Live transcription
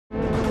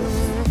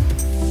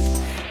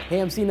Hey,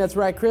 I'm CNET's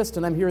Ry Crist,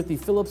 and I'm here at the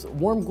Philips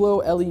Warm Glow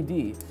LED.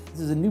 This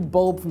is a new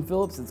bulb from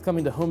Philips that's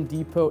coming to Home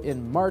Depot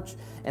in March,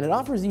 and it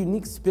offers a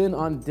unique spin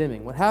on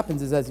dimming. What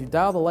happens is as you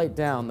dial the light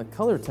down, the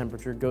color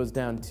temperature goes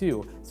down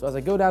too. So as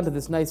I go down to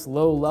this nice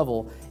low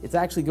level, it's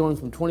actually going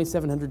from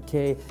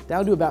 2700K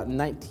down to about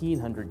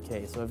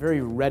 1900K, so a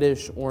very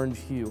reddish orange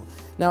hue.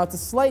 Now it's a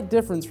slight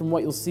difference from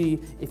what you'll see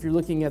if you're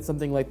looking at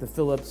something like the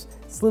Philips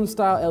Slim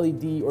Style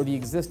LED or the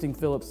existing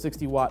Philips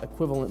 60-watt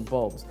equivalent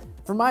bulbs.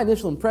 For my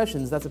initial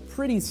impressions, that's a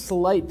pretty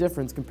slight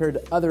difference compared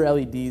to other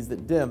LEDs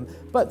that dim,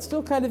 but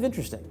still kind of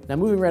interesting. Now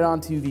moving right on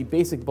to the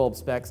basic bulb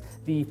specs,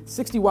 the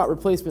 60-watt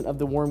replacement of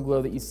the Warm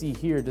Glow that you see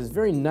here does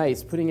very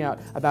nice, putting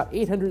out about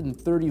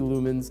 830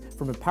 lumens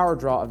from a power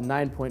draw of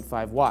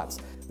 9.5 watts.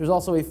 There's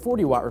also a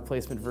 40-watt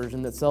replacement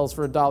version that sells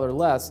for $1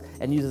 less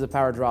and uses a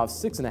power draw of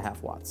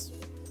 6.5 watts.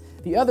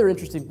 The other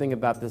interesting thing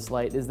about this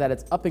light is that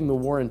it's upping the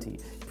warranty.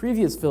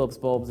 Previous Philips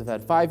bulbs have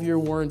had 5-year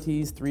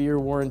warranties, 3-year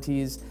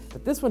warranties,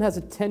 but this one has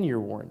a 10-year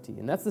warranty,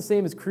 and that's the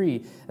same as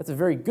Cree. That's a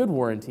very good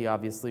warranty,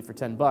 obviously, for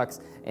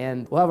 $10,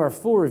 and we'll have our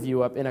full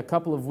review up in a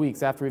couple of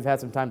weeks after we've had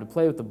some time to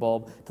play with the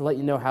bulb to let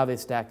you know how they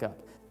stack up.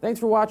 Thanks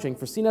for watching.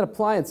 For CNET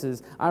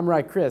Appliances, I'm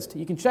Ry Crist.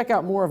 You can check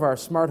out more of our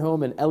smart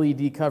home and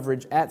LED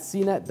coverage at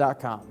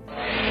cnet.com.